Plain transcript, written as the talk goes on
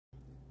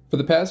For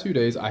the past few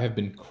days, I have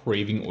been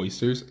craving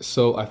oysters,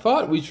 so I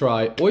thought we'd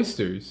try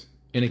oysters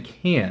in a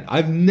can.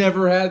 I've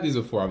never had these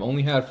before. I've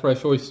only had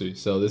fresh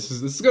oysters, so this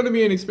is going to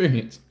be an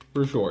experience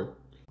for sure.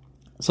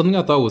 Something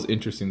I thought was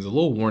interesting is a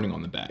little warning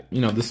on the back.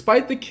 You know,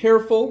 despite the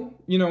careful,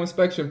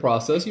 inspection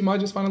process, you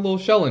might just find a little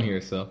shell in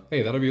here. So,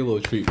 hey, that'll be a little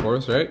treat for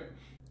us, right?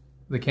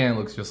 The can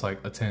looks just like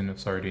a tin of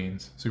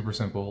sardines. Super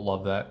simple,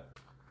 love that.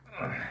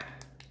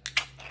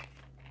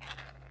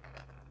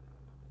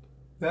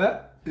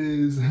 That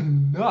is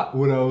not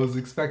what I was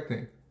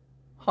expecting.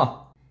 Huh.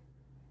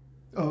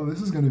 Oh,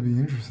 this is gonna be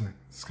interesting.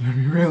 This is gonna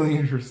be really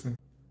interesting.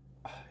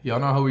 Y'all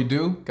know how we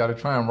do? Gotta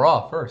try them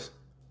raw first.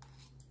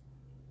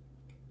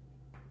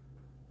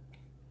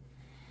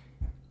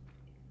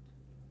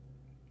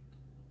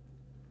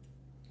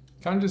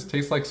 Kind of just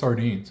tastes like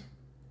sardines.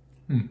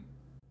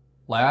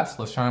 Last,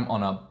 let's try them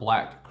on a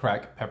black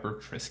cracked pepper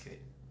Triscuit.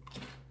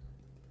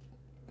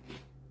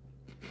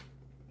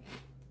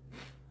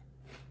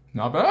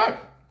 Not bad.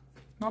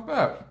 Not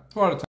bad. 4 out of 10.